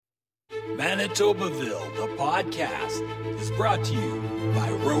Manitobaville, the podcast, is brought to you by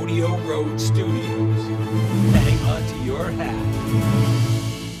Rodeo Road Studios. Hang on to your hat.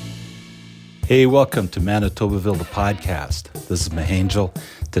 Hey, welcome to Manitobaville, the podcast. This is Mahangel.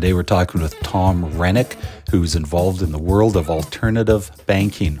 Today we're talking with Tom Renic, who's involved in the world of alternative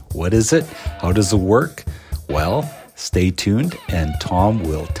banking. What is it? How does it work? Well, stay tuned and Tom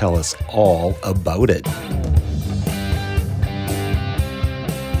will tell us all about it.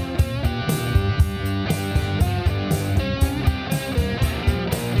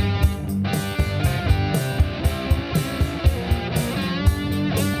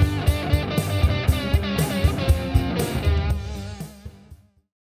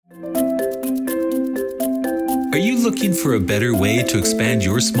 Are you looking for a better way to expand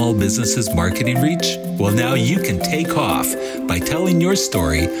your small business's marketing reach? Well, now you can take off by telling your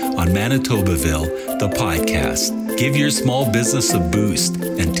story on Manitobaville, the podcast. Give your small business a boost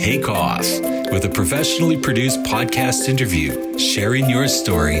and take off with a professionally produced podcast interview. Sharing your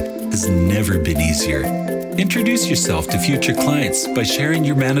story has never been easier. Introduce yourself to future clients by sharing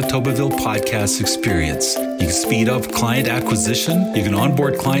your Manitobaville podcast experience. You can speed up client acquisition, you can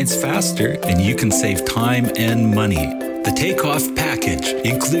onboard clients faster, and you can save time and money. The Takeoff package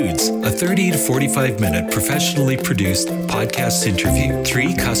includes a 30 to 45 minute professionally produced podcast interview,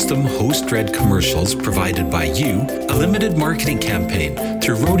 3 custom host-read commercials provided by you, a limited marketing campaign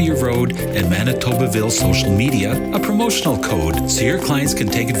through Rodeo Road and Manitobaville social media, a promotional code so your clients can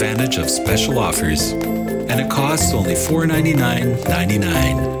take advantage of special offers. And it costs only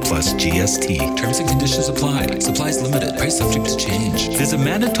 $499.99 plus GST. Terms and conditions apply. Supplies limited. Price subject to change. Visit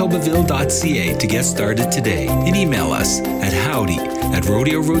manitobaville.ca to get started today and email us at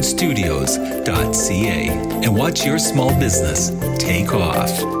howdy@rodeoroadstudios.ca and watch your small business take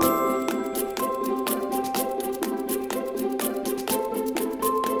off.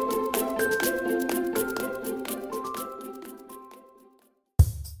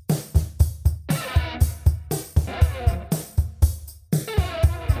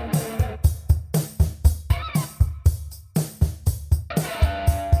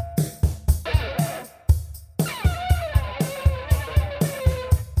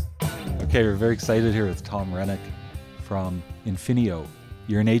 Okay, we're very excited here with Tom Renic from Infineo.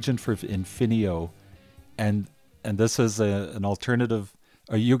 You're an agent for Infineo, and this is an alternative.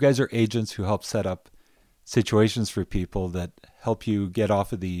 You guys are agents who help set up situations for people that help you get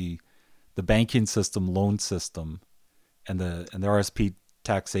off of the banking system, loan system, and the RSP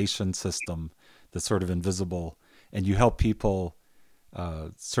taxation system that's sort of invisible, and you help people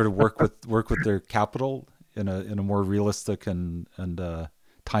sort of work with their capital in a more realistic and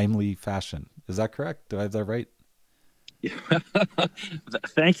timely fashion. Is that correct? Do I have that right? Yeah.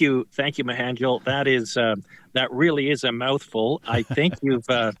 Thank you, Mahangel. That really is a mouthful. I think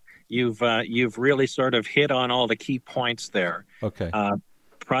you've really sort of hit on all the key points there. Okay.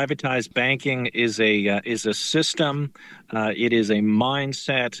 Privatized banking is a system. It is a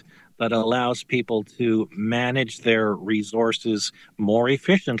mindset that allows people to manage their resources more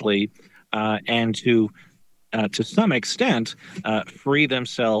efficiently and to some extent, free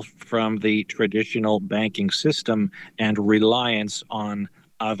themselves from the traditional banking system and reliance on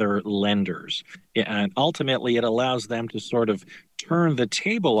other lenders. And ultimately, it allows them to sort of turn the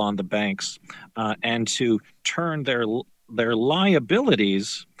table on the banks and to turn their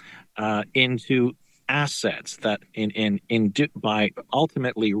liabilities into assets that by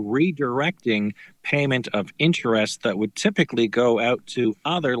ultimately redirecting payment of interest that would typically go out to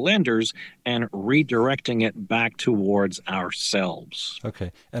other lenders and redirecting it back towards ourselves.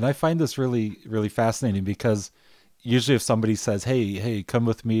 Okay. And I find this really, really fascinating because usually if somebody says, hey, come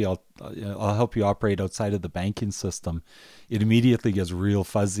with me, I'll help you operate outside of the banking system, it immediately gets real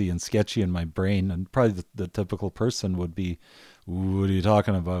fuzzy and sketchy in my brain. And probably the typical person would be, what are you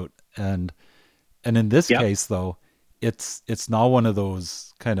talking about? And in this case, though, it's not one of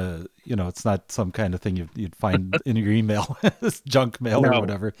those kind of, it's not some kind of thing you'd find in your email, junk mail or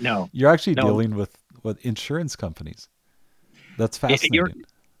whatever. No, you're actually dealing with insurance companies. That's fascinating.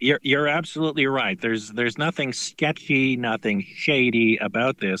 You're absolutely right. There's nothing sketchy, nothing shady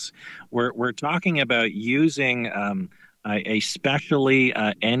about this. We're talking about using a specially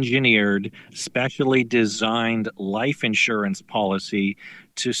engineered, specially designed life insurance policy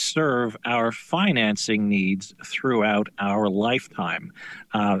to serve our financing needs throughout our lifetime.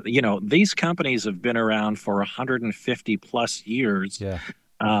 These companies have been around for 150 plus years. Yeah.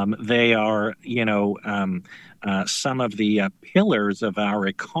 They are, some of the pillars of our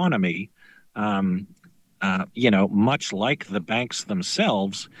economy. much like the banks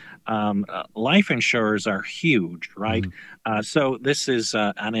themselves, life insurers are huge, right? Mhm. So this is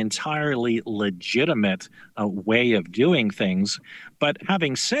an entirely legitimate way of doing things. But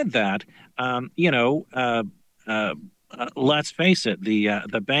having said that, uh, let's face it,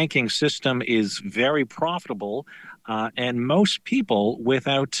 the banking system is very profitable, and most people,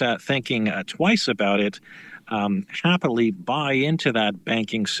 without thinking twice about it, happily buy into that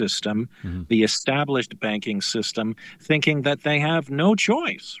banking system, Mhm. the established banking system, thinking that they have no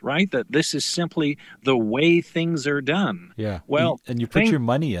choice, right? That this is simply the way things are done. Yeah. Well, And you put thing, your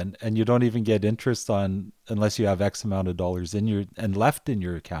money in and you don't even get interest on unless you have X amount of dollars in your and left in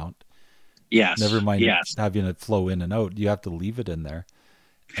your account. Never yes, mind yes, having it flow in and out. You have to leave it in there.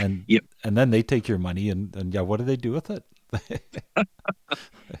 And yeah, and then they take your money and yeah, what do they do with it?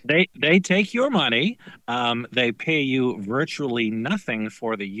 they take your money, they pay you virtually nothing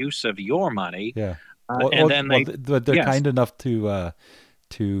for the use of your money, Yeah. and then they, They're yes, kind enough to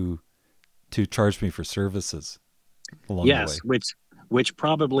to charge me for services along the yes, way. which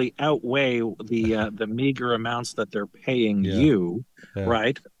probably outweigh the meager amounts that they're paying Yeah. you, Yeah.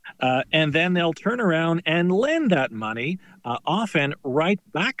 right? And then they'll turn around and lend that money, often right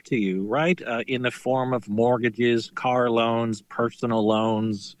back to you, right, in the form of mortgages, car loans, personal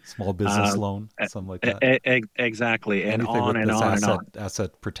loans, Small uh, business loan, something like that. exactly, and Anything on with and this on and on.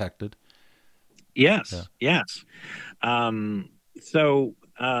 asset protected. Yeah. Yes, yes. Um, so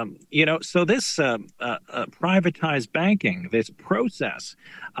this privatized banking, this process,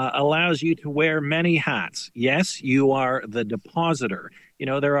 allows you to wear many hats. Yes, you are the depositor.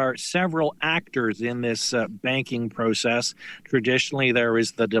 There are several actors in this banking process. Traditionally, there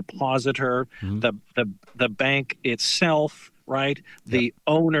is the depositor, Mhm. the bank itself, right? Yep. The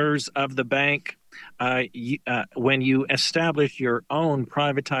owners of the bank. When you establish your own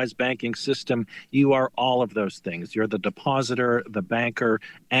privatized banking system, you are all of those things. You're the depositor, the banker,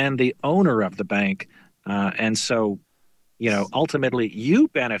 and the owner of the bank. And so, ultimately, you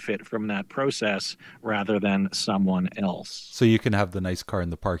benefit from that process rather than someone else. So you can have the nice car in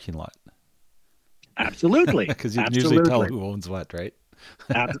the parking lot Absolutely. because you can usually tell Absolutely. who owns what, right?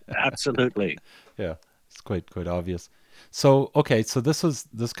 Absolutely. Yeah, it's quite obvious. So okay, so this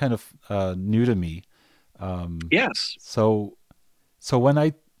kind of new to me. Yes. So so when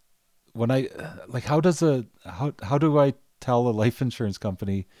I like how do I tell a life insurance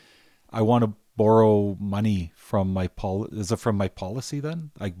company I want to borrow money from my is it from my policy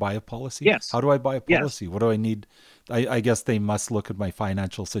then? Like buy a policy? Yes. How do I buy a Yes. policy? What do I need? I guess they must look at my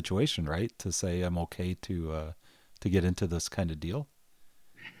financial situation, right? To say I'm okay to get into this kind of deal.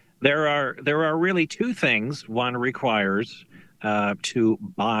 There are really two things one requires to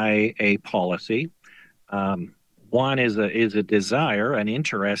buy a policy. Um, One is a desire, an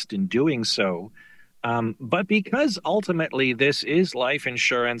interest in doing so. But because ultimately this is life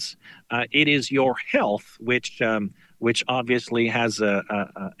insurance, it is your health which obviously has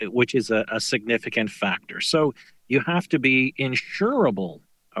which is a significant factor. So you have to be insurable.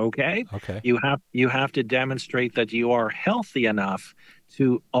 Okay, Okay. you have to demonstrate that you are healthy enough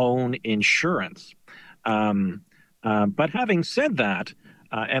to own insurance. Um, but having said that,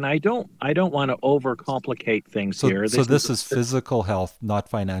 and I don't want to overcomplicate things So here. so This is this is physical health, not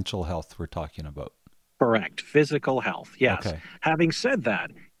financial health we're talking about. correct. Physical health, yes. Okay. Having said that,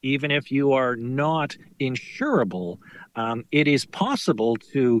 even if you are not insurable, it is possible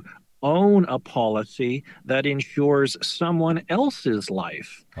to own a policy that insures someone else's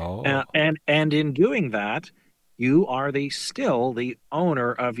life, Oh. and in doing that, you are still the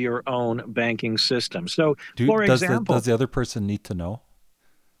owner of your own banking system. So, for Does example, the other person need to know?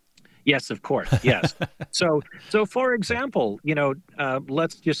 yes, of course. Yes. So for example,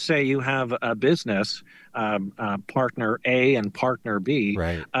 let's just say you have a business, partner A and partner B.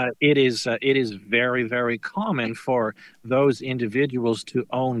 Right. It is very, very common for those individuals to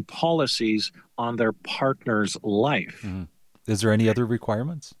own policies on their partner's life. Mhm. Is there any other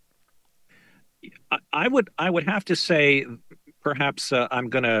requirements? I would have to say, perhaps I'm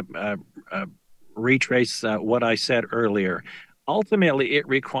going to retrace what I said earlier. Ultimately, it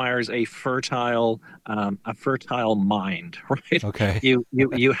requires a fertile mind, right? Okay.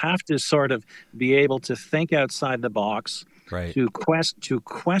 You have to sort of be able to think outside the box, Right. to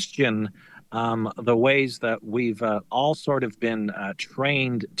question the ways that we've all sort of been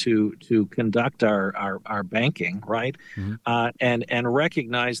trained to conduct our banking, right? Mhm. And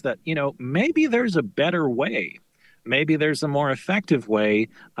recognize that maybe there's a better way. maybe there's a more effective way,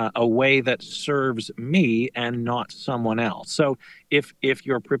 a way that serves me and not someone else. So if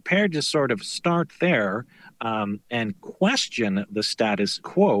you're prepared to sort of start there, and question the status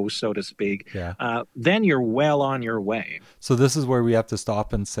quo, so to speak, Yeah. then you're well on your way. So this is where we have to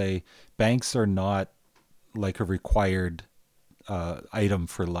stop and say banks are not like a required item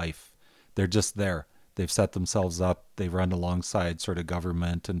for life. They're just there. They've set themselves up. They run alongside sort of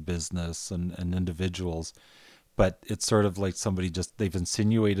government and business and individuals. But it's sort of like somebody just, they've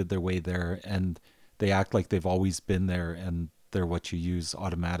insinuated their way there and they act like they've always been there and they're what you use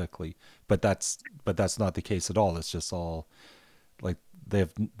automatically. But that's not the case at all. It's just all like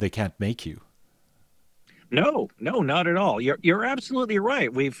they can't make you. No, no, not at all. You're absolutely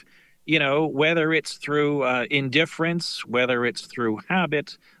right. We've, whether it's through indifference, whether it's through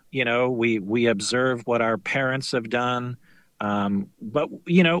habit, we observe what our parents have done. But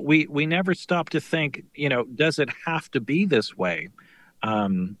we never stop to think, does it have to be this way?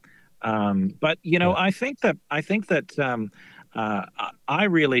 Um, but Yeah. I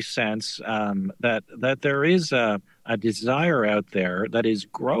really sense that there is a desire out there that is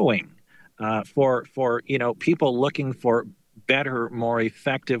growing, for people looking for better, more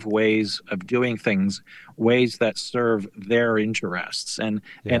effective ways of doing things, ways that serve their interests, and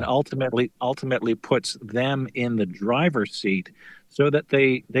Yeah. ultimately puts them in the driver's seat, so that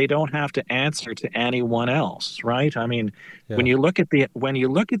they don't have to answer to anyone else, right? I mean, Yeah. when you look at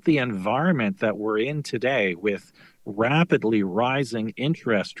the environment that we're in today, with rapidly rising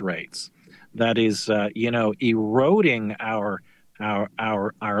interest rates, that is, eroding our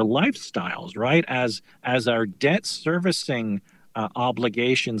lifestyles, right? As our debt servicing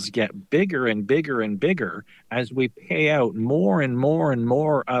obligations get bigger and bigger and bigger, as we pay out more and more and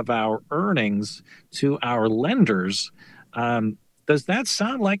more of our earnings to our lenders. Does that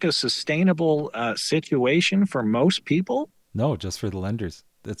sound like a sustainable situation for most people? No, just for the lenders.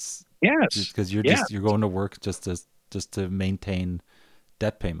 It's Yes. because Yeah, you're going to work just to maintain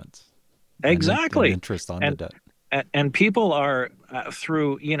debt payments and exactly. interest on the And debt. and people are,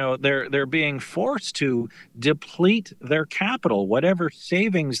 through, they're being forced to deplete their capital, whatever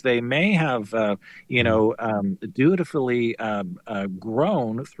savings they may have, Mm. dutifully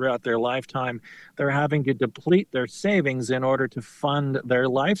grown throughout their lifetime. They're having to deplete their savings in order to fund their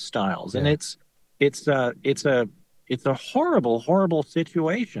lifestyles, and Yeah. it's a horrible, horrible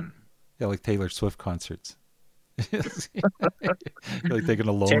situation. Yeah, like Taylor Swift concerts. Like taking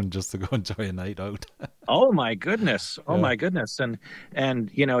a loan just to go enjoy a night out. Oh my goodness. Oh Yeah. my goodness.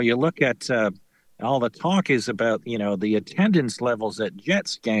 And you look at, all the talk is about, the attendance levels at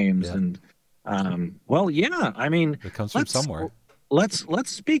Jets games, Yeah. and well, yeah, I mean, It comes from let's somewhere. let's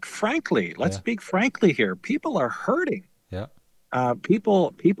speak frankly. Let's Yeah. speak frankly here. People are hurting. Yeah.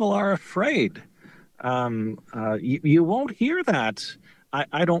 People are afraid. You won't hear that.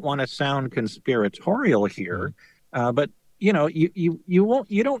 I don't want to sound conspiratorial Mm. here, but you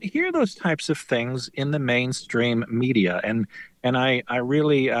don't hear those types of things in the mainstream media, and I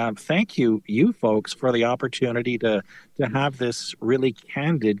really thank you folks for the opportunity to have this really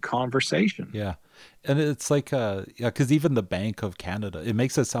candid conversation. Yeah. And it's like yeah, because even the Bank of Canada, it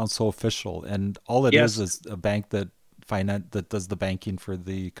makes it sound so official, and all it Yes, is a bank that does the banking for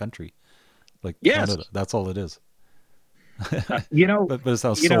the country, like yes, Canada. That's all it is. uh, you know, But it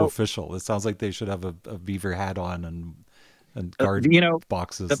sounds you so know, official. It sounds like they should have a beaver hat on and uh, guard you know.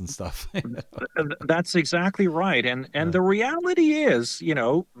 boxes and stuff. That's exactly right, and Yeah. the reality is,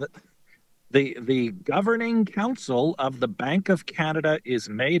 the governing council of the Bank of Canada is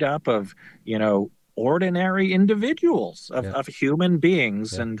made up of, ordinary individuals, Yeah. of human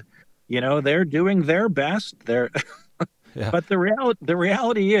beings, Yeah. and they're doing their best. They're Yeah. But the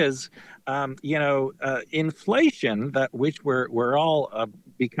reality is, inflation, that which we're all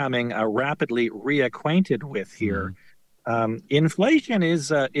becoming rapidly reacquainted with here. Mm. Inflation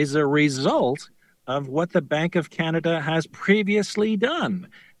is a result of what the Bank of Canada has previously done.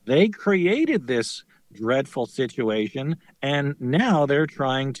 They created this dreadful situation, and now they're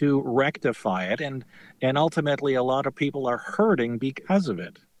trying to rectify it, and ultimately, a lot of people are hurting because of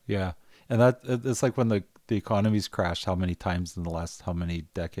it. Yeah. And that it's like when the economy's crashed how many times in the last how many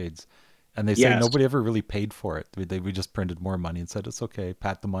decades. And they say Yes, nobody ever really paid for it. We just printed more money and said it's okay,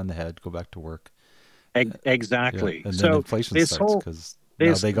 pat them on the head, go back to work. Yeah. exactly. And then So inflation this starts whole because now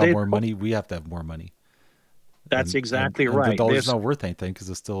this they got this more whole, money, we have to have more money. that's exactly And the right. dollar's This not worth anything because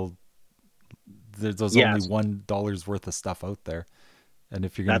it's still there's only Yes, $1 worth of stuff out there. And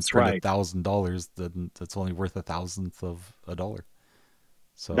if you're going to that's print right. $1,000, then it's only worth a thousandth of a dollar.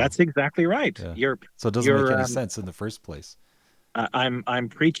 So That's exactly right. yeah, You're so it doesn't make you're any sense in the first place. I'm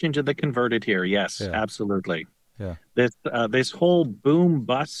preaching to the converted here. Yes, Yeah, absolutely. Yeah. This whole boom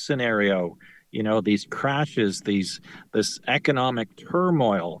bust scenario, these crashes, this economic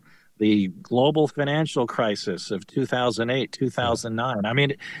turmoil, the global financial crisis of 2008, Yeah. 2009. I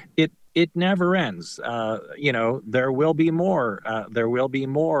mean, it never ends. There will be more. There will be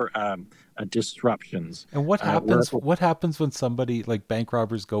more disruptions. And what Where happens? What happens when somebody like bank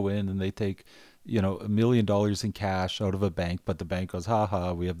robbers go in and they take, $1 million in cash out of a bank, but the bank goes, "Ha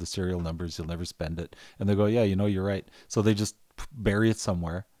ha, we have the serial numbers. You'll never spend it." And they go, "Yeah, you're right." So they just bury it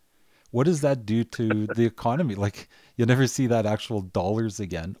somewhere. What does that do to the economy? Like you never see that actual dollars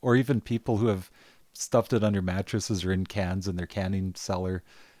again, or even people who have stuffed it under mattresses or in cans in their canning cellar.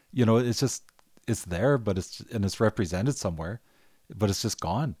 It's just it's there, but it's represented somewhere, but it's just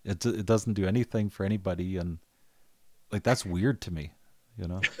gone. It doesn't do anything for anybody, and like that's weird to me. You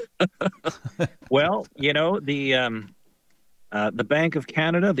know? Well, the Bank of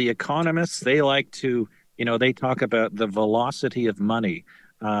Canada, the economists, they like to, they talk about the velocity of money,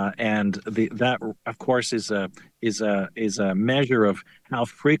 and that, of course, is a measure of how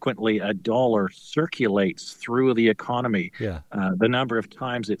frequently a dollar circulates through the economy, Yeah, the number of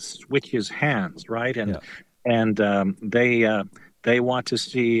times it switches hands, right? And yeah, and they want to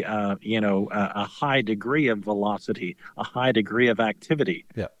see, a high degree of velocity, a high degree of activity.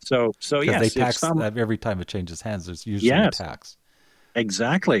 yeah. So Because they yes, if tax some every time it changes hands. There's usually a yes. tax.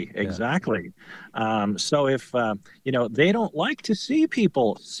 Exactly, Yeah, exactly. So if they don't like to see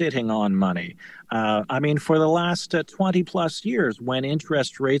people sitting on money. I mean, for the last 20 plus years, when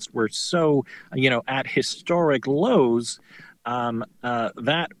interest rates were so at historic lows,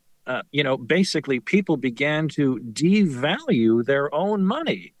 that basically people began to devalue their own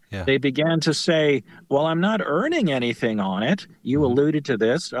money. yeah. They began to say, well, I'm not earning anything on it. You Hmm. alluded to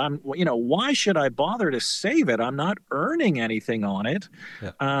this. Why should I bother to save it? I'm not earning anything on it.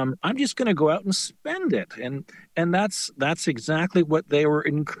 Yeah, I'm just going to go out and spend it. And that's exactly what they were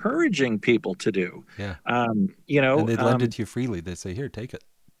encouraging people to do. yeah. Um, you And know, they lend it um, to you freely. They say, "Here, take it,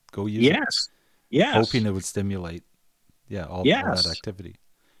 go use it," yes, hoping yes, it would stimulate, yeah, all that yes. activity.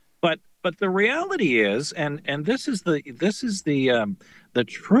 But the reality is, and this is the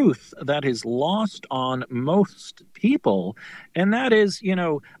truth that is lost on most people, and that is,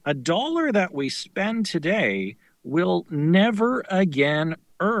 a dollar that we spend today will never again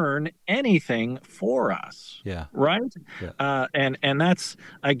earn anything for us, Yeah, right? yeah. And that's,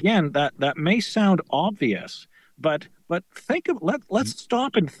 again, that may sound obvious, but think of let's You,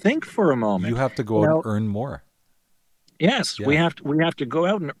 stop and think for a you moment. have to go You out and know, earn more. Yes, we Yeah, have to we have to go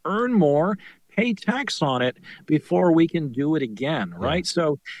out and earn more, pay tax on it before we can do it again, yeah, right?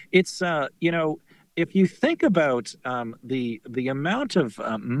 So it's if you think about the amount of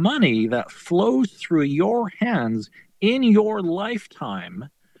money that flows through your hands in your lifetime,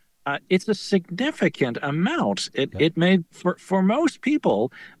 it's a significant amount. It yeah. it may for most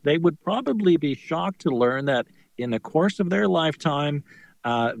people, they would probably be shocked to learn that in the course of their lifetime,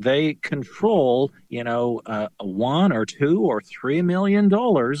 they control, $1 or $2 or $3 million,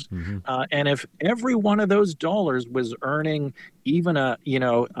 Hmm. and if every one of those dollars was earning even a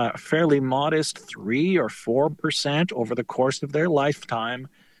fairly modest 3 or 4% over the course of their lifetime,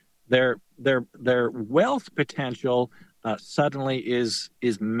 their wealth potential suddenly is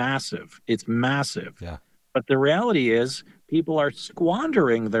massive. It's massive. Yeah. But the reality is, people are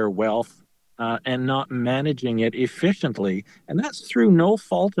squandering their wealth and not managing it efficiently, and that's through no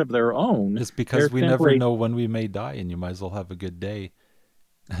fault of their own. It's because They're we never simply know when we may die, and you might as well have a good day.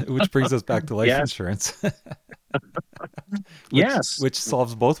 Which brings us back to life yes, insurance, which yes. which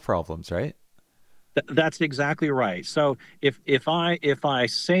solves both problems, right? That's exactly right. So if I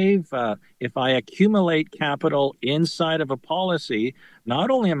save if I accumulate capital inside of a policy, not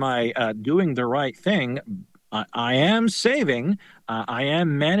only am I doing the right thing, I am saving, I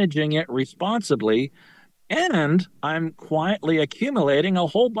am managing it responsibly, and I'm quietly accumulating a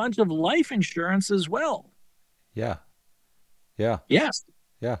whole bunch of life insurance as well. Yeah, yeah, Yes,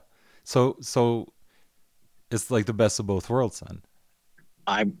 yeah. So it's like the best of both worlds, then.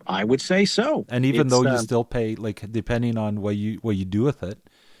 I would say so. And even though It's you still pay, like depending on what you do with it,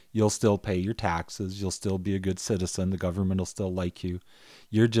 you'll still pay your taxes. You'll still be a good citizen. The government will still like you.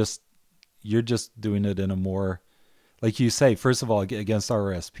 You're just you're just doing it in a more, like you say, first of all, against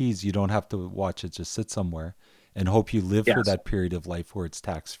RSPs, you don't have to watch it just sit somewhere and hope you live for yes, that period of life where it's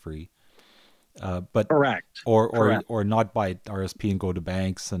tax free. But correct, or correct. or not buy RSP and go to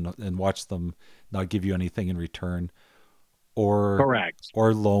banks and watch them not give you anything in return, or Correct.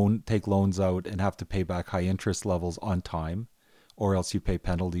 take loans out and have to pay back high interest levels on time, or else you pay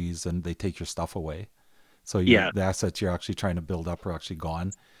penalties and they take your stuff away. So Yeah. the assets you're actually trying to build up are actually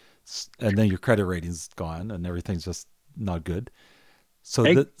gone. And then your credit rating's gone and everything's just not good. So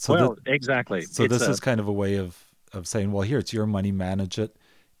that so that Well, exactly. so It's this a is kind of a way of saying, well, here, it's your money, manage it.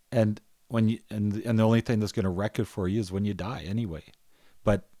 And when you and the only thing that's going to wreck it for you is when you die anyway.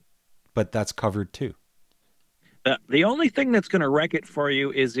 But that's covered too. the only thing that's going to wreck it for you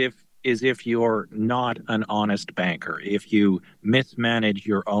is if you're not an honest banker, if you mismanage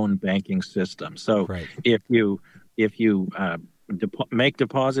your own banking system. So Right. if you make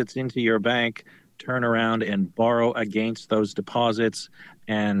deposits into your bank, turn around and borrow against those deposits,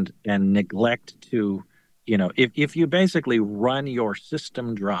 and neglect to, if you basically run your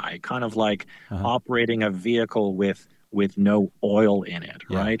system dry, kind of like Uh-huh. operating a vehicle with no oil in it,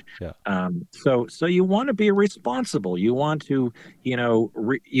 Yeah. right? Yeah. So you want to be responsible. You want to,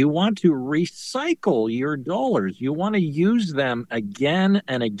 you want to recycle your dollars. You want to use them again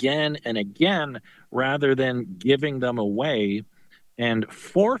and again and again, rather than giving them away and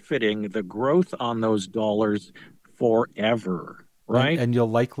forfeiting the growth on those dollars forever, right? And you'll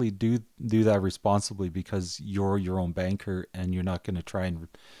likely do that responsibly because you're your own banker and you're not going to try and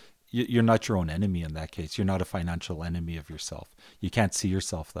you're not your own enemy in that case. You're not a financial enemy of yourself. You can't see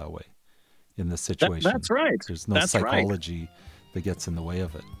yourself that way in this situation. That's right. There's no That's right. psychology that gets in the way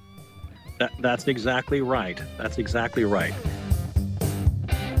of it. That's exactly right. That's exactly right.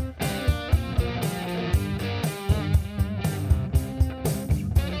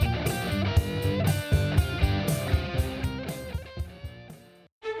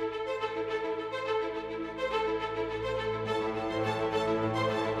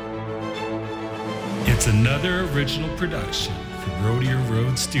 It's another original production from Rodeo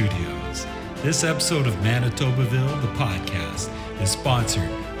Road Studios. This episode of Manitobaville, the podcast, is sponsored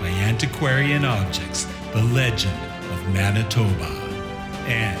by Antiquarian Objects, the legend of Manitoba,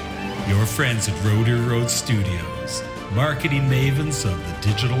 and your friends at Rodeo Road Studios, marketing mavens of the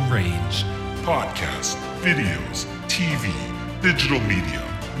digital range. Podcasts, videos, TV, digital media,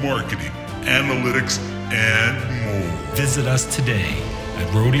 marketing, analytics, and more. Visit us today at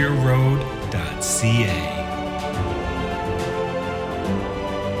rodeoroad.ca.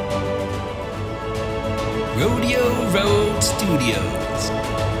 Rodeo Road Studios.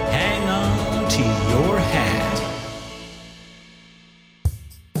 Hang on to your hat.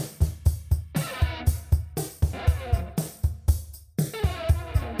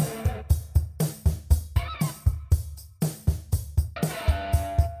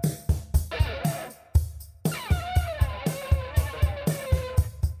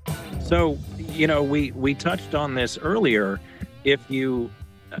 So, we touched on this earlier. If you,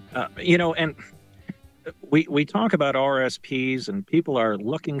 and we talk about RSPs, and people are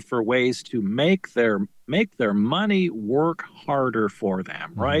looking for ways to make their money work harder for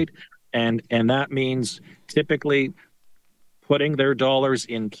them, Mm-hmm. right? And that means typically putting their dollars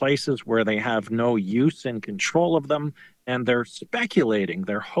in places where they have no use and control of them, and they're speculating.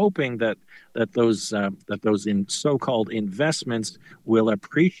 They're hoping that those in so-called investments will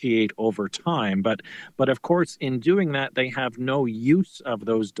appreciate over time. But of course, in doing that, they have no use of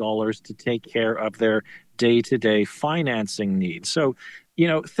those dollars to take care of their day-to-day financing needs. So,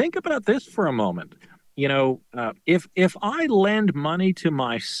 think about this for a moment. If I lend money to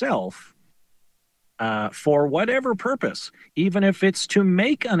myself, for whatever purpose, even if it's to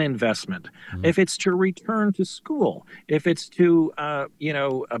make an investment, Mm-hmm. if it's to return to school, if it's to,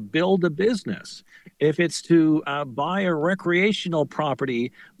 build a business, if it's to buy a recreational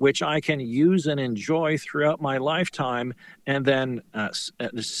property, which I can use and enjoy throughout my lifetime, and then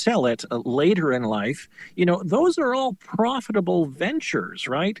sell it later in life, those are all profitable ventures,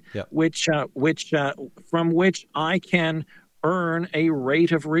 right? Yeah. Which from which I can earn a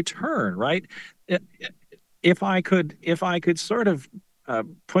rate of return, right? If I could sort of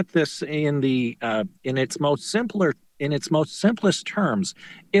put this in the in its most simplest terms,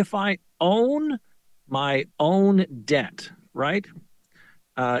 if I own my own debt, right?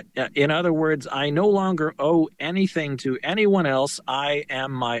 In other words, I no longer owe anything to anyone else. I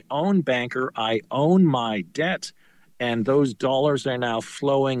am my own banker. I own my debt, and those dollars are now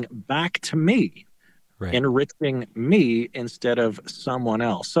flowing back to me, Right. enriching me instead of someone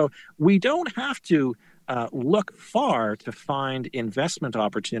else. So we don't have to look far to find investment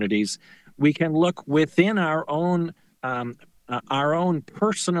opportunities. We can look within our own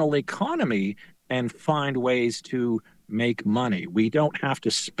personal economy and find ways to make money. We don't have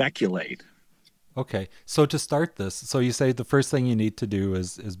to speculate. Okay. So to start this, so you say the first thing you need to do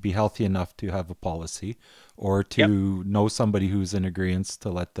is be healthy enough to have a policy, or Yep. to know somebody who's in agreement to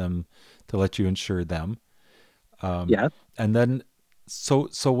let you insure them. Yeah. And then so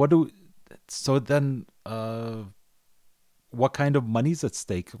what do so then what kind of money's at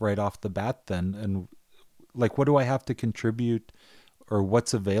stake right off the bat then? And like, what do I have to contribute, or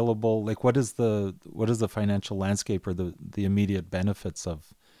what's available? Like, what is the financial landscape, or the immediate benefits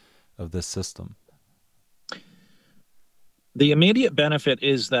of this system? The immediate benefit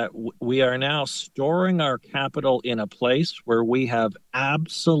is that we are now storing our capital in a place where we have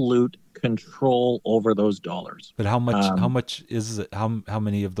absolute control over those dollars. But how Um, much is it? How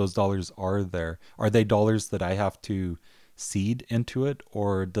many of those dollars are there? Are they dollars that I have to seed into it,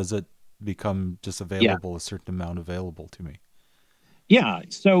 or does it become just yeah, available, a certain amount available to me? yeah.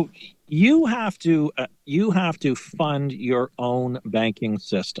 So you have to fund your own banking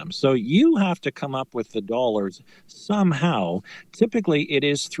system. So you have to come up with the dollars somehow. Typically, it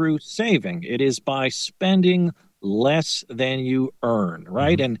is through saving. It is by spending less than you earn,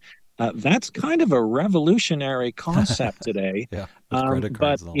 right? Hmm. And that's kind of a revolutionary concept today. Yeah, with credit But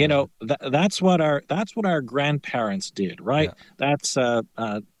cards and all that. that's what our grandparents did, right? Yeah. That's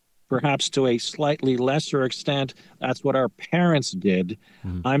perhaps to a slightly lesser extent, that's what our parents did.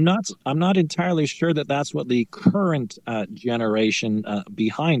 Hmm. I'm not entirely sure that that's what the current generation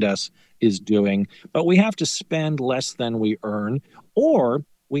behind us is doing, but we have to spend less than we earn, or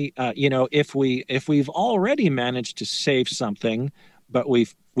if we've already managed to save something, but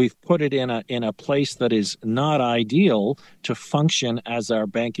we've put it in a place that is not ideal to function as our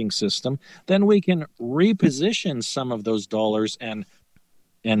banking system, then we can reposition some of those dollars and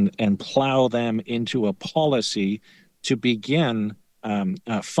plow them into a policy to begin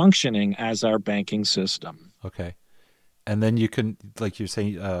functioning as our banking system. Okay. And then you can, like you're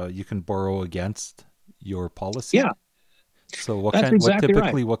saying, you can borrow against your policy. Yeah, So that's exactly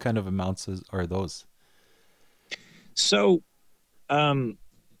right. what kind of amounts are those? So, um,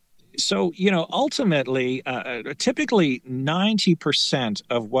 ultimately, typically 90%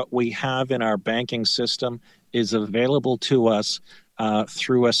 of what we have in our banking system is available to us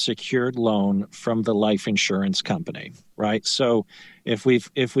through a secured loan from the life insurance company, right? So if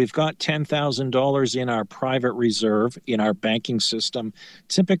we've got $10,000 in our private reserve in our banking system,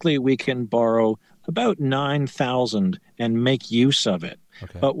 typically we can borrow about 9,000 and make use of it.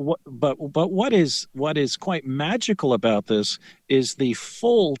 Okay. But what is quite magical about this is the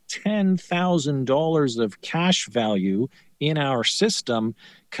full $10,000 of cash value in our system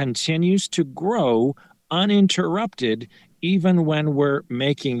continues to grow uninterrupted, even when we're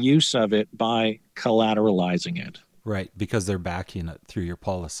making use of it by collateralizing it. Right, because they're backing it through your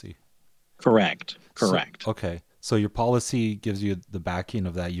policy. Correct. So, Correct. okay. So your policy gives you the backing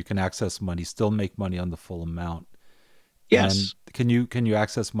of that. You can access money, still make money on the full amount. And Yes. can you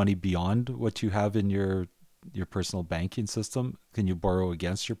access money beyond what you have in your personal banking system? Can you borrow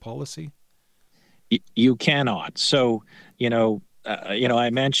against your policy? You cannot. So, I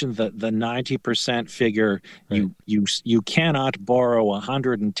mentioned the 90% figure. Right. You cannot borrow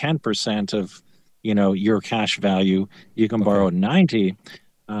 110% of, your cash value. You can borrow Okay. 90.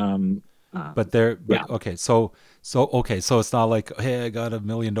 Um, But yeah. okay, so it's not like, hey, I got $1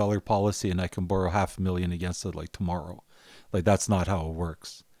 million policy and I can borrow 500,000 against it like tomorrow. Like that's not how it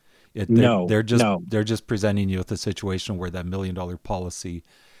works. No. No. They're just presenting you with a situation where that $1 million policy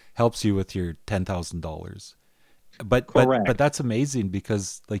helps you with your $10,000. But Correct. that's amazing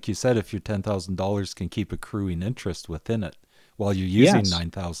because, like you said, if your $10,000 can keep accruing interest within it while you're using Yes.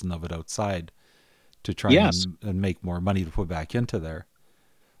 9,000 of it outside to try Yes. and make more money to put back into there,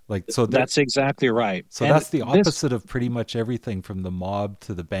 like so there. That's exactly right. So And that's the this opposite of pretty much everything from the mob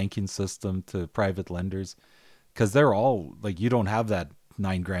to the banking system to private lenders, because they're all like, you don't have that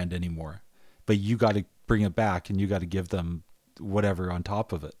 9 grand anymore, but you got to bring it back and you got to give them whatever on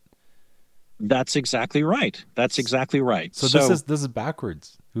top of it. that's exactly right. That's exactly right. So So, this is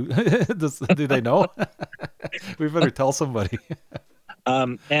backwards. Do they know? We better tell somebody.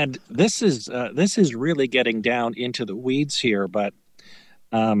 and this is really getting down into the weeds here, but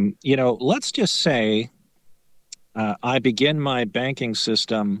let's just say I begin my banking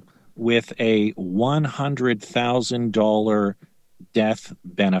system with a $100,000 death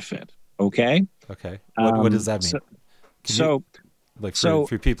benefit. Okay. Okay. What does Um, that so, mean? Can you, so, like, so,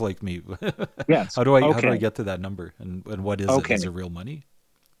 for people like me, yes. how do I Okay. get to that number, and what is it? Okay. Is it real money?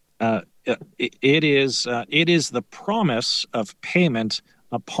 It is the promise of payment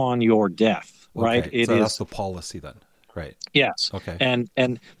upon your death, right? Okay. It So that's is. the policy then. Right. Yes, Okay.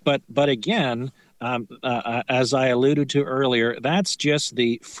 but again, as I alluded to earlier, that's just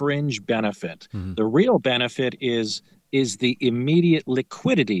the fringe benefit. Hmm. The real benefit is the immediate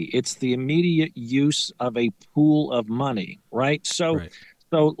liquidity. It's the immediate use of a pool of money, right? Right.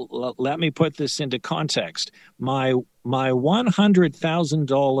 Let me put this into context. My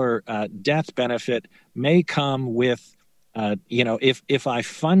 $100,000 death benefit may come with if I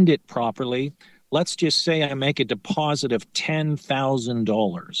fund it properly, let's just say I make a deposit of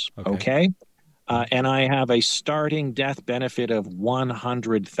 $10,000. Okay. Okay. Mhm. And I have a starting death benefit of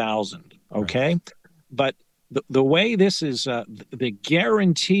 100,000. Right. Okay. But the way this is, the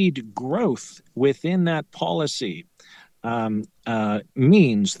guaranteed growth within that policy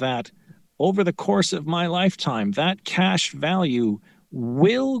means that over the course of my lifetime, that cash value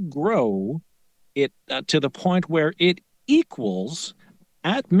will grow it to the point where it equals,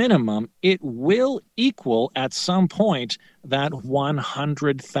 at minimum, it will equal at some point that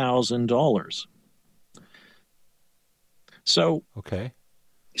 $100,000. So Okay.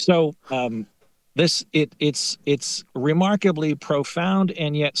 So it's remarkably profound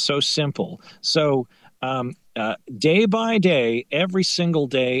and yet so simple. So day by day, every single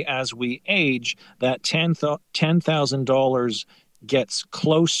day as we age, that $10,000 gets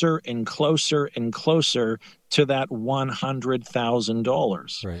closer and closer and closer to that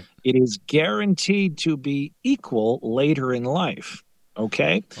 $100,000. Right. It is guaranteed to be equal later in life.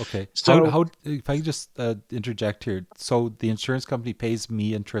 Okay. Okay. So How if I just interject here? So the insurance company pays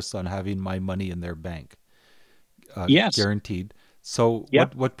me interest on having my money in their bank, yes. guaranteed. So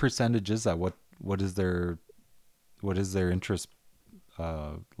Yep. what percentage is that? What is their interest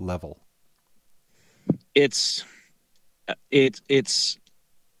level? It's it's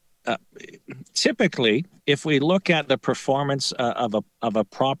uh, typically, if we look at the performance of a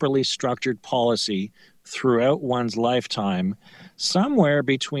properly structured policy throughout one's lifetime, somewhere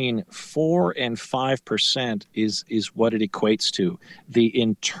between 4 and 5% is what it equates to, the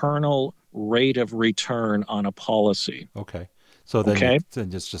internal rate of return on a policy. Okay. So Okay.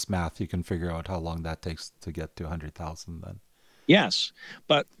 then it's just math. You can figure out how long that takes to get to 100,000 then. Yes,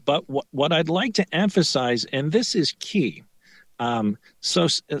 but what I'd like to emphasize, and this is key.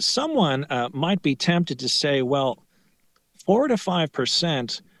 Someone might be tempted to say, well, 4 to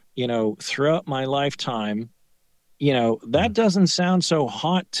 5%, throughout my lifetime, that Mhm. doesn't sound so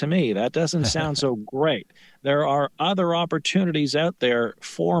hot to me. That doesn't sound so great. There are other opportunities out there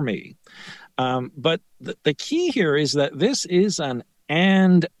for me. But the key here is that this is an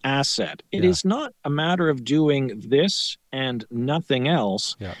and asset. It Yeah. is not a matter of doing this and nothing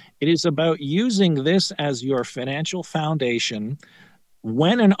else. Yeah. It is about using this as your financial foundation.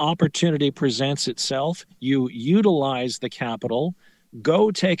 When an opportunity presents itself, you utilize the capital, go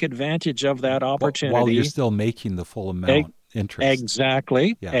take advantage of that While you're opportunity. still making the full E- amount interest.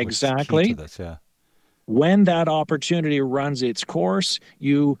 exactly, Yeah, which is key to exactly. this. Yeah. When that opportunity runs its course,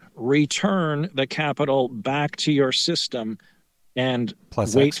 you return the capital back to your system and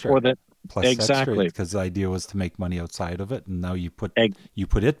Plus wait extra. for the Plus extra, exactly, because the idea was to make money outside of it, and now e- you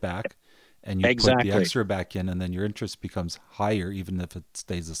put it back, and you put the exactly. extra back in, and then your interest becomes higher, even if it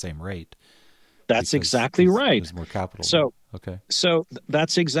stays the same rate, That's because exactly right. there's more capital there. So Okay.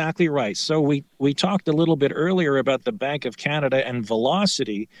 that's exactly right. So we talked a little bit earlier about the Bank of Canada and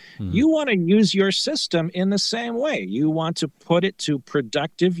velocity. Mhm. You want to use your system in the same way. You want to put it to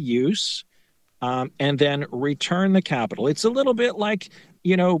productive use, and then return the capital. It's a little bit like,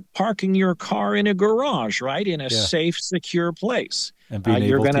 parking your car in a garage, right? In a Yeah, safe, secure place. and being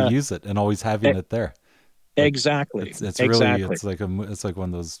You're able to gonna use it and always having it there. Like exactly, it's really exactly. it's like one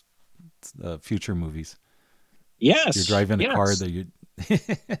of those future movies. You're Yes, driving a car yes. that you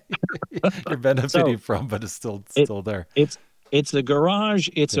you're So benefiting from, but it's it still there. it's it's a garage,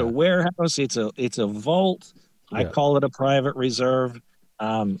 it's a Yeah, warehouse, it's a vault. I yeah. call it a private reserve.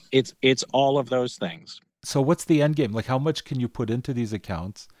 It's all of those things. So what's the end game? Like, how much can you put into these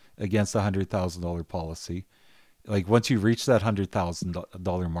accounts against $100,000 policy? Like, once you reach that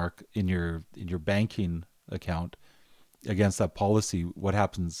 $100,000 mark in your banking account against that policy, what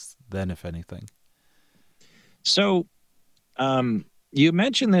happens then, if anything? So you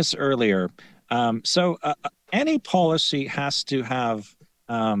mentioned this earlier. Any policy has to have,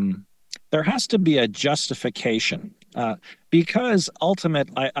 there has to be a justification, because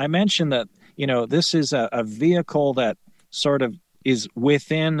I mentioned that, this is a vehicle that sort of is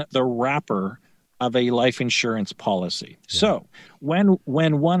within the wrapper of a life insurance policy. Yeah. So when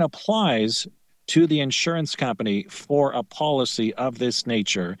one applies to the insurance company for a policy of this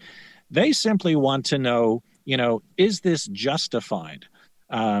nature, they simply want to know, is this justified?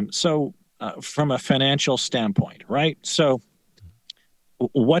 From a financial standpoint, right? So,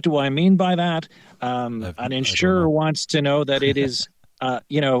 what do I mean by that? An I don't insurer know. wants to know that it is,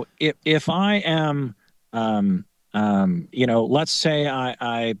 if I am, let's say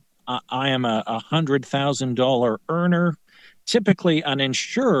I am a $100,000 earner. Typically, an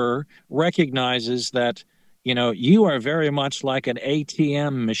insurer recognizes that, you are very much like an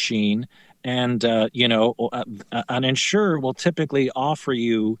ATM machine, And an insurer will typically offer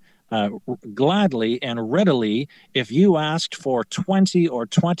you gladly and readily, if you asked for 20 or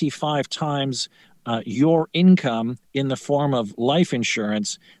 25 times your income in the form of life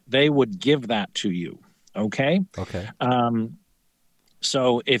insurance, they would give that to you. Okay. Okay.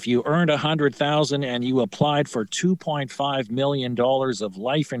 So if you earned 100,000 and you applied for $2.5 million of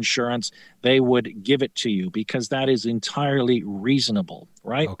life insurance, they would give it to you because that is entirely reasonable,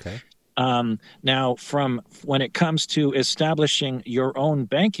 right? Okay. Now, from when it comes to establishing your own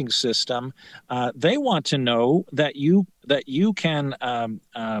banking system, they want to know that you can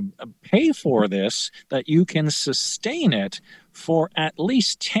pay for this, that you can sustain it for at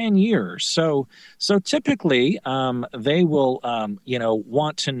least 10 years. So typically, they will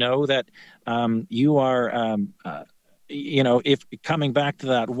want to know that you are. If coming back to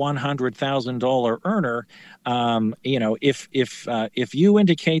that $100,000 earner, if you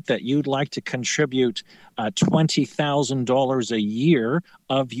indicate that you'd like to contribute $20,000 a year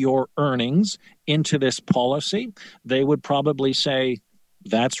of your earnings into this policy, they would probably say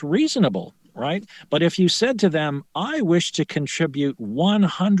that's reasonable, right? But if you said to them, I wish to contribute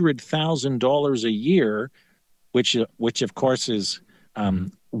 $100,000 a year, which of course is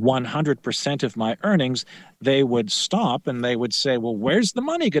 100% of my earnings, they would stop and they would say, well, where's the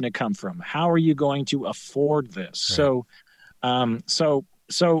money going to come from? How are you going to afford this? Right. So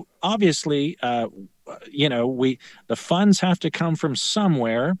obviously, the funds have to come from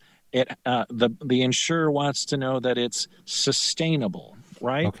somewhere. The insurer wants to know that it's sustainable,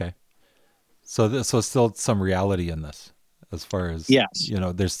 right? Okay. So still some reality in this, as far as Yes.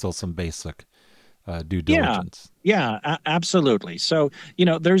 there's still some basic due Yeah. diligence. Yeah, absolutely. So,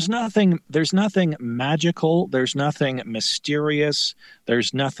 there's nothing magical, there's nothing mysterious,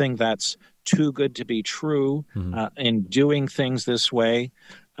 there's nothing that's too good to be true in doing things this way.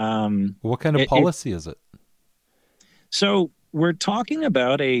 What kind of policy is it? So we're talking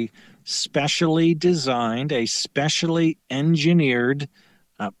about a specially designed, a specially engineered,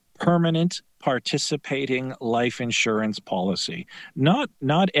 permanent participating life insurance policy. Not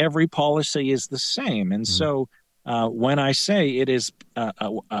every policy is the same, and so when I say it is,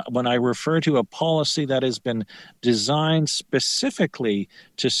 when I refer to a policy that has been designed specifically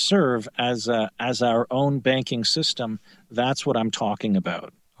to serve as our own banking system, that's what I'm talking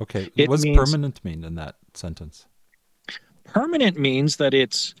about. Okay. It What's means permanent mean in that sentence? permanent means that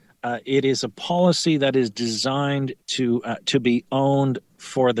it is a policy that is designed to be owned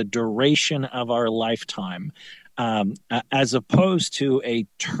for the duration of our lifetime, as opposed to a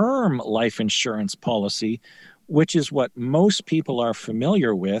term life insurance policy, which is what most people are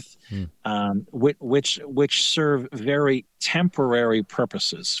familiar with, which serve very temporary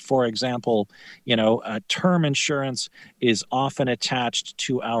purposes. For example, term insurance is often attached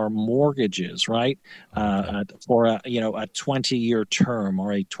to our mortgages, right? For a 20-year term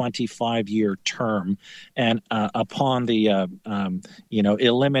or a 25-year term, and upon the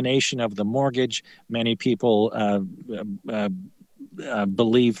elimination of the mortgage, many people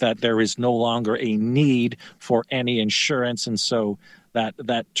believe that there is no longer a need for any insurance, and so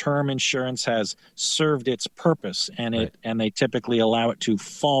that term insurance has served its purpose, and they typically allow it to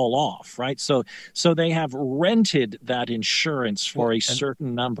fall off, right? So they have rented that insurance for a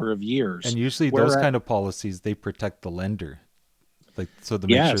certain number of years. And usually those kind of policies, they protect the lender, so to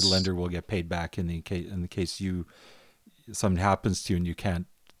make sure the lender will get paid back in the case something happens to you and you can't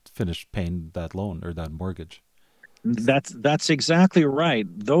finish paying that loan or that mortgage. That's exactly right.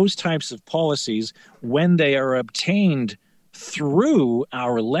 Those types of policies, when they are obtained through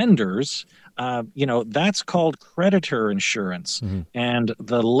our lenders, that's called creditor insurance. And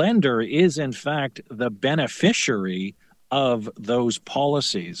the lender is, in fact, the beneficiary of those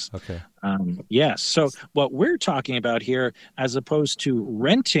policies. Okay. Yes. So what we're talking about here, as opposed to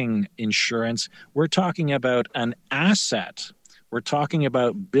renting insurance, we're talking about an asset. We're talking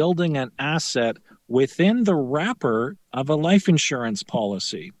about building an asset within the wrapper of a life insurance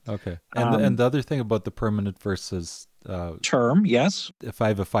policy. Okay. And the other thing about the permanent versus term, yes. If I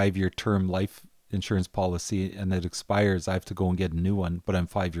have a 5-year term life insurance policy and it expires, I have to go and get a new one, but I'm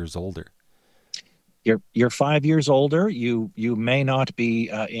 5 years older. You're 5 years older. You may not be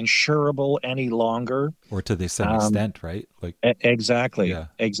insurable any longer, or to the same extent, right? Exactly. Yeah.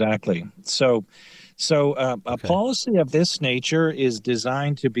 Exactly. So a policy of this nature is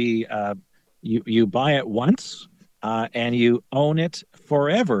designed to be you buy it once and you own it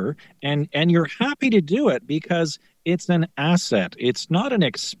forever, and you're happy to do it because it's an asset. It's not an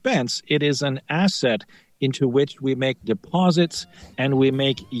expense. It is an asset into which we make deposits, and we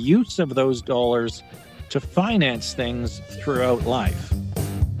make use of those dollars to finance things throughout life.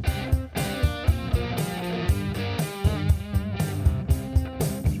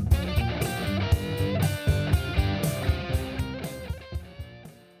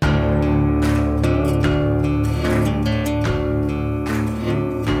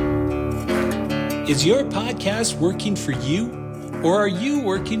 Is your podcast working for you, or are you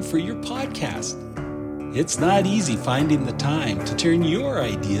working for your podcast? It's not easy finding the time to turn your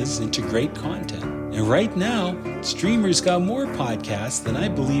ideas into great content. And right now, streamers got more podcasts than I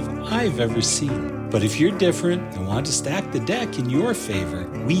believe I've ever seen. But if you're different and want to stack the deck in your favor,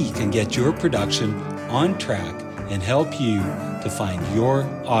 we can get your production on track and help you to find your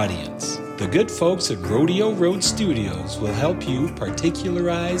audience. The good folks at Rodeo Road Studios will help you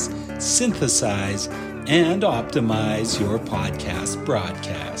particularize, synthesize, and optimize your podcast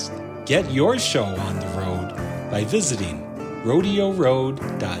broadcast. Get your show on the road by visiting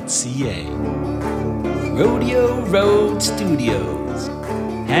rodeoroad.ca. Rodeo Road Studios.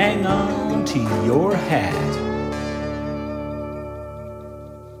 Hang on to your hat.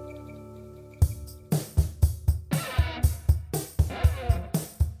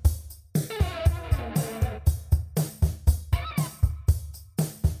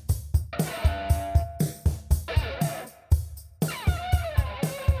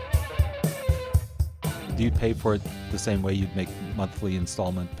 Do you pay for it the same way you'd make monthly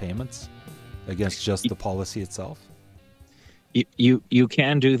installment payments against just the policy itself? You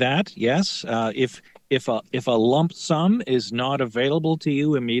can do that, yes. If a lump sum is not available to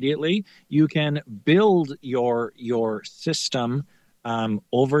you immediately, you can build your system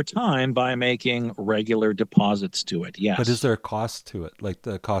over time by making regular deposits to it. Yes. But is there a cost to it, like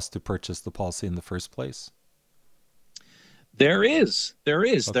the cost to purchase the policy in the first place? There is.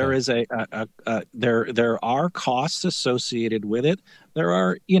 Okay. There are costs associated with it. There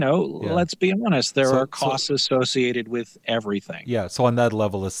are, let's be honest, there are costs associated with everything. Yeah. So on that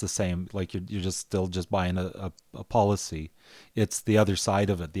level, it's the same. Like you're just still just buying a policy. It's the other side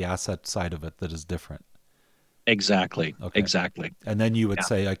of it, the asset side of it, that is different. Exactly. Okay. Exactly. And then you would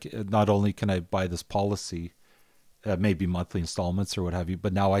say, not only can I buy this policy, maybe monthly installments or what have you,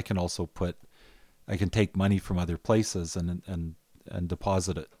 but now I can also I can take money from other places and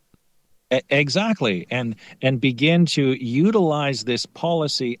deposit it. Exactly, and begin to utilize this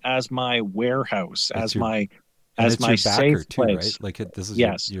policy as my warehouse, as my backer safe too, place. right? Like this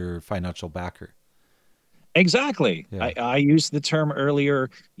is your financial backer. Exactly. Yeah. I used the term earlier,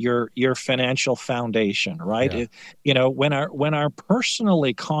 your financial foundation, right? Yeah. When our personal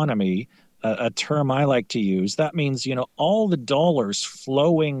economy, a term I like to use, that means, all the dollars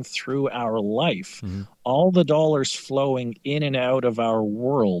flowing through our life, all the dollars flowing in and out of our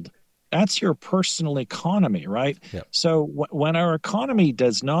world, that's your personal economy, right? Yep. So when our economy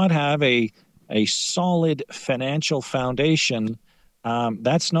does not have a solid financial foundation,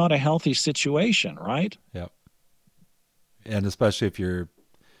 that's not a healthy situation, right? Yeah. And especially if you're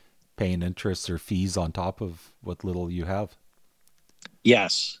paying interest or fees on top of what little you have.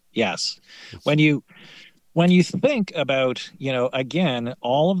 Yes. When you think about, again,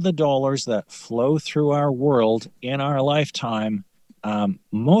 all of the dollars that flow through our world in our lifetime,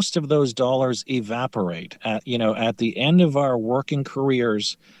 most of those dollars evaporate at the end of our working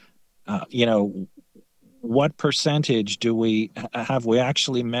careers. What percentage have we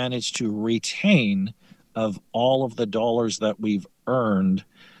actually managed to retain of all of the dollars that we've earned?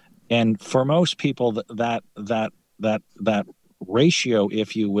 And for most people, that ratio,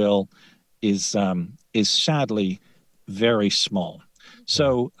 if you will, is sadly very small.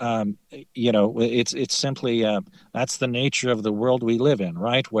 So it's simply that's the nature of the world we live in,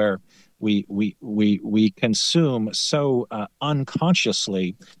 right? Where we consume so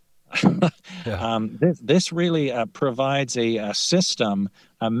unconsciously. Yeah. This really provides a system,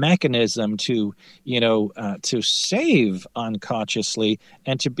 a mechanism to to save unconsciously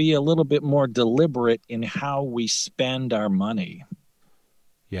and to be a little bit more deliberate in how we spend our money.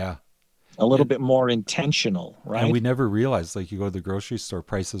 Yeah. A little bit more intentional, right? And we never realize, like, you go to the grocery store,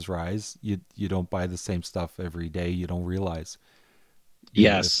 prices rise. You don't buy the same stuff every day. You don't realize.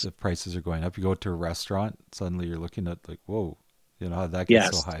 Yes. If prices are going up, you go to a restaurant, suddenly you're looking at like, whoa, how did that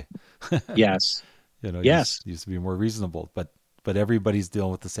get so high? Yes. It used to be more reasonable, but everybody's dealing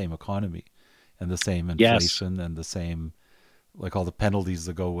with the same economy and the same inflation and the same, like, all the penalties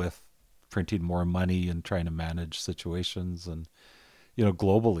that go with printing more money and trying to manage situations. And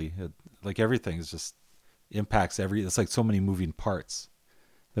globally, like, everything is just impacts it's like so many moving parts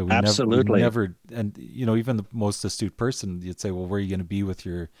that we Absolutely. never and even the most astute person, you'd say, well, where are you going to be with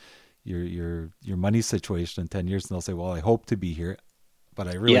your money situation in 10 years? And they'll say, well, I hope to be here, but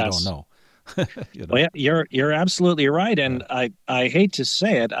I really don't know. Well, yeah, you're absolutely right. And I hate to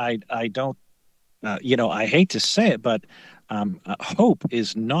say it. I don't, I hate to say it, but hope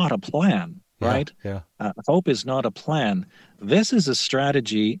is not a plan. Right? Yeah. Hope is not a plan. This is a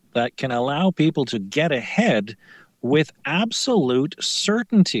strategy that can allow people to get ahead with absolute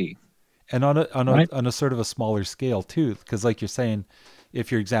certainty. And on right? on a sort of a smaller scale too, because like you're saying,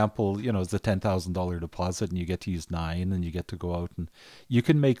 if your example, is the $10,000 deposit and you get to use 9 and you get to go out and you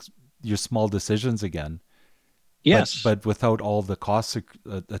can make your small decisions again, Yes, but without all the costs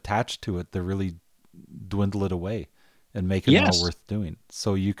attached to it, they really dwindle it away and make it not yes. worth doing.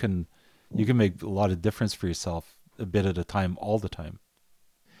 So you can make a lot of difference for yourself a bit at a time, all the time.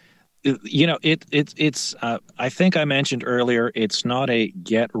 It's I think I mentioned earlier, it's not a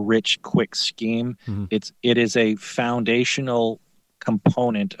get rich quick scheme. Mm-hmm. It is a foundational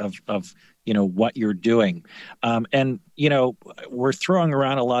component of what you're doing. And we're throwing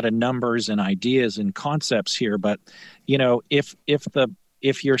around a lot of numbers and ideas and concepts here, but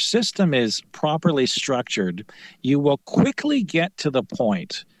if your system is properly structured, you will quickly get to the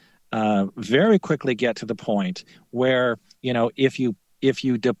point, very quickly get to the point where if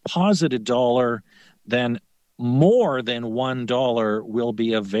you deposit $1, then more than $1 will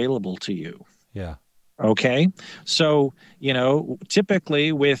be available to you. Yeah. Okay. So,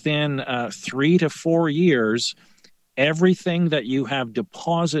 typically within 3 to 4 years, everything that you have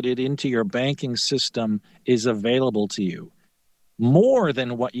deposited into your banking system is available to you. More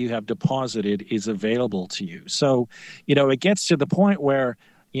than what you have deposited is available to you. So, it gets to the point where,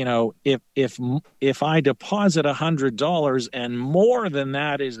 if I deposit $100 and more than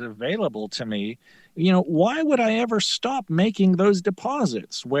that is available to me, why would I ever stop making those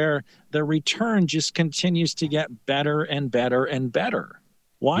deposits where the return just continues to get better and better and better?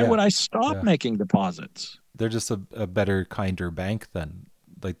 Why Yeah. would I stop Yeah. making deposits? They're just a better, kinder bank then.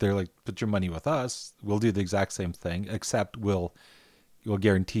 Like they're like, put your money with us. We'll do the exact same thing, except we'll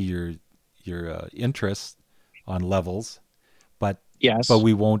guarantee your interest on levels, but Yes,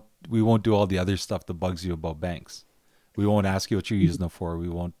 we won't do all the other stuff that bugs you about banks. We won't ask you what you're using them for. We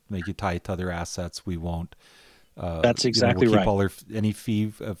won't make you tie it to other assets. We won't. that's We'll exactly keep right. all any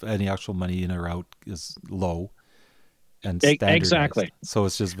fee of any actual money in or out is low and standardized. Exactly. So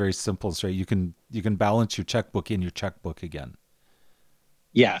it's just very simple and straight. You can balance your checkbook in your checkbook again.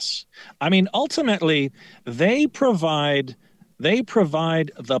 Yes. I mean, ultimately, they provide they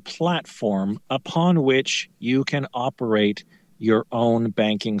provide the platform upon which you can operate your own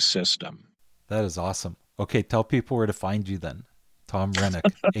banking system. That is awesome. Okay, tell people where to find you then. Tom Renic,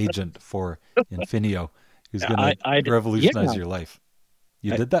 agent for Infineo, who's going to Yeah, revolutionize your life.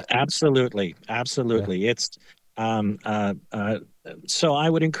 You did that? absolutely, Yeah. absolutely. It's um, uh, uh, so I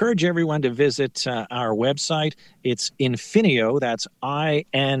would encourage everyone to visit our website. It's Infineo. That's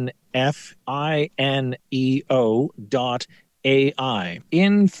Infineo.ai.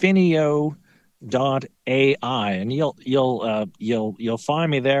 Infineo.ai, and you'll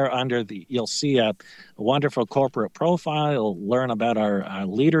find me there under the. You'll see a wonderful corporate profile. You'll learn about our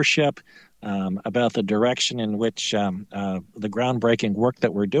leadership, about the direction in which the groundbreaking work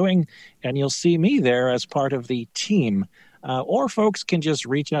that we're doing, and you'll see me there as part of the team. Or folks can just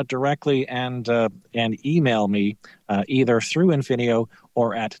reach out directly and email me either through Infineo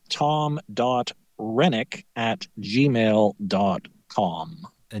or at tom.renick@gmail.com.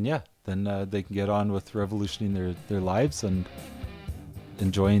 And yeah, then they can get on with revolutioning their lives and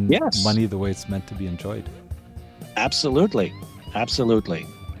enjoying Yes, money the way it's meant to be enjoyed. absolutely. Absolutely.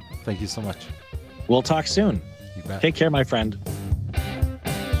 Thank you so much. We'll talk soon. You bet. Take care, my friend.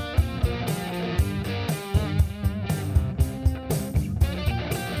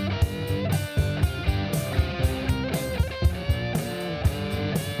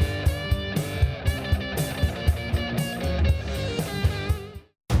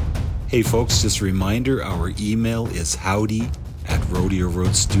 Hey folks, just a reminder, our email is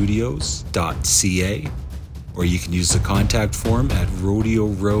howdy@rodeoroadstudios.ca, or you can use the contact form at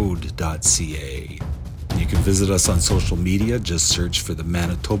rodeoroad.ca. You can visit us on social media, just search for the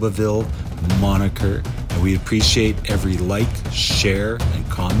Manitobaville moniker, and we appreciate every like, share, and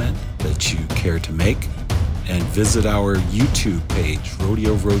comment that you care to make. And visit our YouTube page,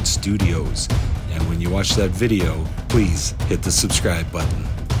 Rodeo Road Studios, and when you watch that video, please hit the subscribe button.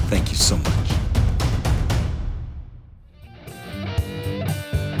 Thank you so much.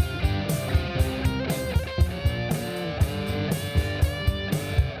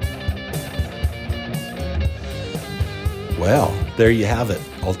 Well, there you have it.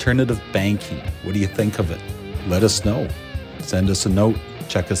 Alternative banking. What do you think of it? Let us know. Send us a note.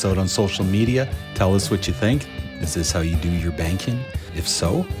 Check us out on social media. Tell us what you think. Is this how you do your banking? If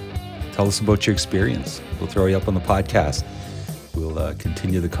so, tell us about your experience. We'll throw you up on the podcast. We'll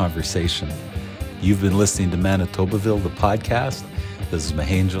continue the conversation. You've been listening to Manitobaville, the podcast. This is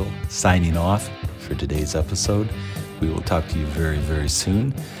Mahangel signing off for today's episode. We will talk to you very, very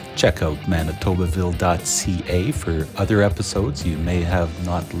soon. Check out manitobaville.ca for other episodes you may have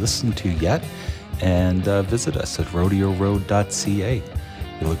not listened to yet, and visit us at rodeoroad.ca.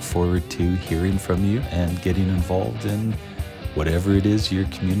 We look forward to hearing from you and getting involved in whatever it is your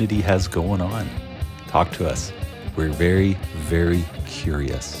community has going on. Talk to us. We're very, very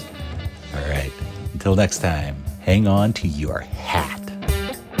curious. All right. Until next time, hang on to your hat.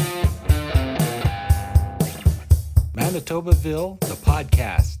 Manitobaville, the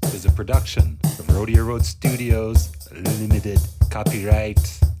podcast, is a production of Rodeo Road Studios Limited. Copyright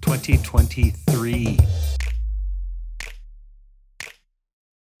 2023.